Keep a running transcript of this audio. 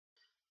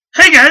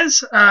Hey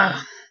guys,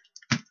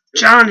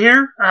 John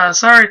here.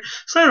 Sorry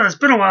it's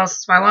been a while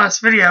since my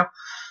last video.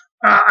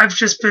 I've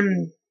just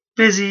been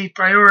busy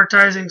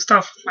prioritizing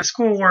stuff with my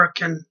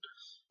schoolwork and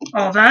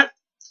all that.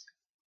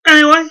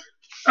 Anyway,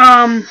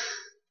 um,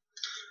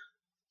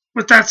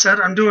 with that said,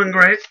 I'm doing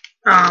great.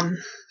 Um,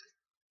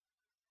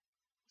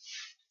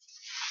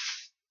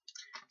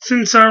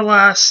 since I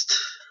last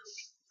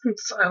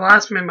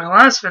made my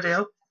last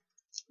video,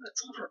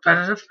 that's a little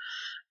repetitive.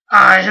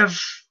 I have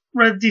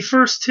read the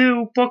first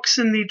two books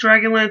in the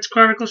Dragonlance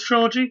Chronicles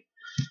trilogy.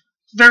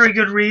 Very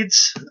good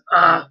reads.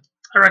 I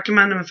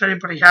recommend them if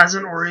anybody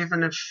hasn't, or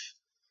even if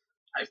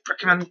I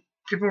recommend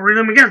people read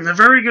them again. They're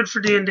very good for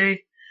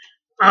D&D.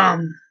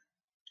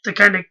 To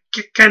kind of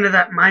get kind of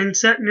that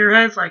mindset in your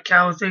head, like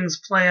how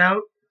things play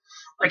out,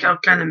 like how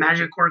kind of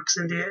magic works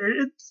in D&D.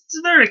 It's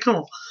very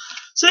cool.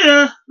 So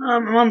yeah,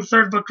 I'm on the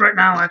third book right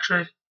now,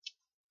 actually.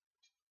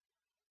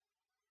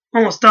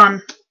 Almost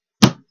done.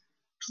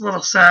 It's a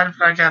little sad,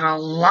 but I got a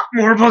lot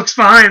more books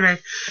behind me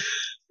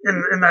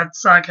in that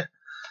saga.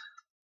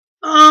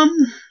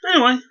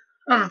 Anyway,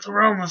 out of the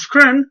realm of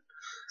Kryn,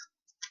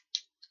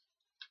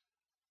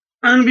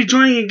 I'm going to be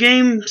joining a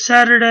game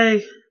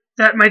Saturday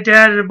that my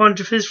dad and a bunch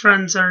of his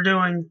friends are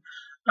doing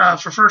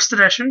for first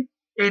edition,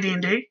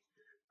 AD&D.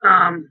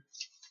 I'm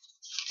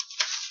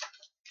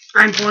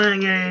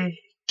playing a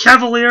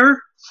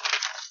Cavalier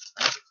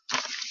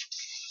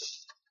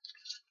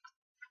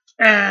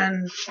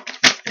and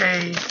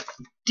a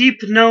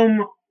Deep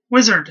Gnome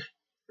Wizard.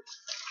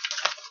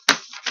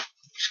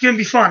 It's going to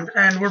be fun,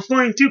 and we're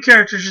playing two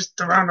characters just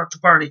to round up the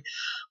party.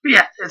 But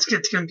yeah, it's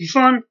going to be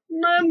fun.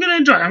 I'm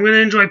going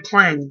to enjoy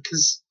playing,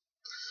 because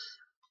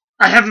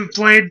I haven't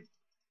played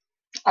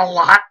a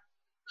lot.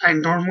 I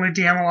normally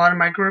DM a lot in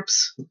my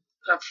groups, a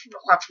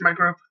lot for my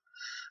group.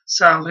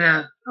 So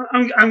yeah,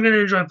 I'm going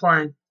to enjoy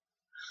playing.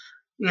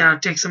 You know,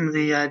 take some of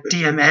the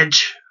DM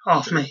edge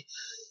off me.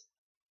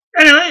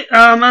 Anyway,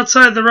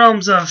 outside the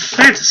realms of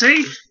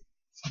fantasy.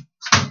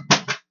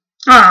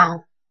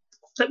 Oh,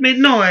 that made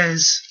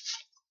noise.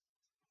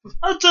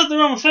 Outside the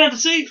realm of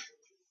fantasy,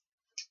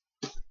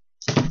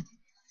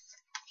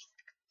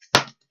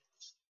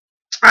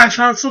 I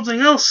found something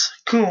else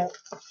cool.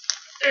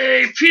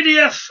 A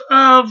PDF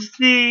of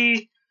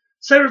the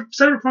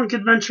Cyberpunk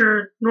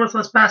Adventure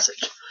Northwest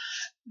Passage.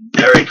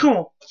 Very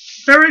cool.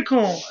 Very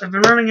cool. I've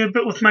been running it a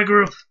bit with my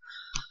group.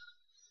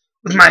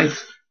 With my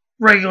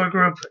regular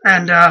group.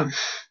 And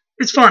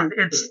it's fun.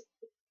 It's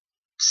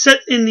set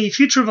in the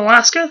future of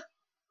Alaska,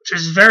 which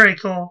is very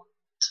cool.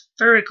 It's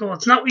very cool.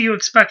 It's not what you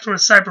expect from a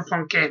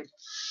Cyberpunk game.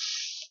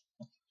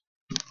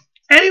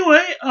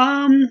 Anyway,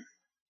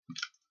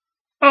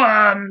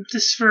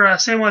 this is for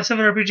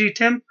SamY7RPG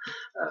Tim,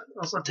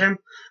 also Tim.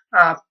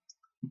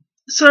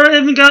 Sorry I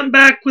haven't gotten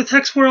back with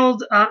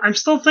Hexworld. I'm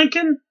still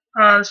thinking.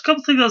 There's a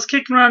couple things that was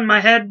kicking around in my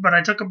head, but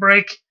I took a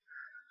break.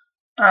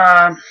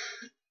 I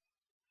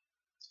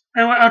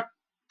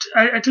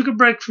took a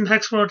break from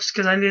Hexworld just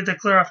because I needed to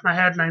clear off my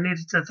head and I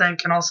needed to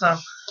think, and also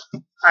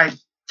I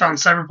found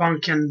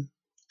Cyberpunk and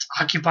it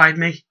occupied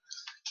me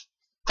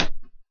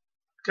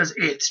because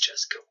it's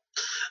just cool.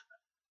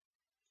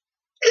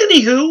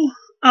 Anywho,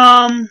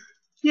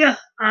 yeah,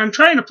 I'm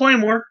trying to play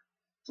more.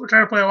 We're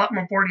trying to play a lot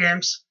more board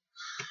games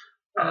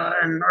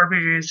and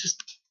RPGs,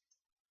 just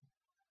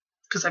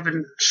because I've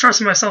been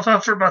stressing myself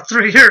out for about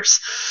 3 years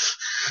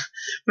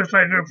with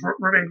my group,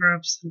 running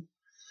groups,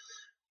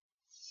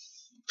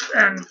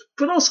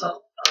 but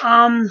also,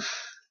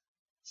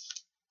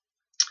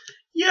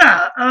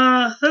 yeah,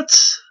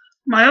 that's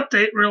my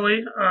update,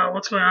 really.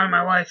 What's going on in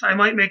my life? I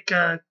might make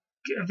a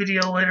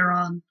video later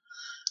on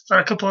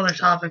about a couple other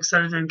topics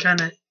that have been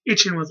kind of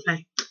itching with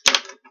me.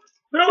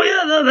 But oh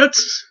yeah,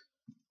 that's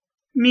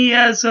me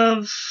as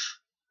of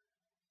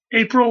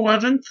April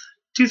 11th,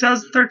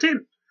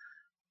 2013.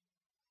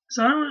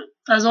 So,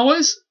 as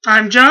always,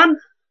 I'm John.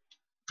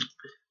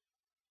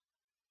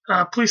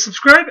 Please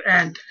subscribe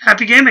and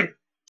happy gaming.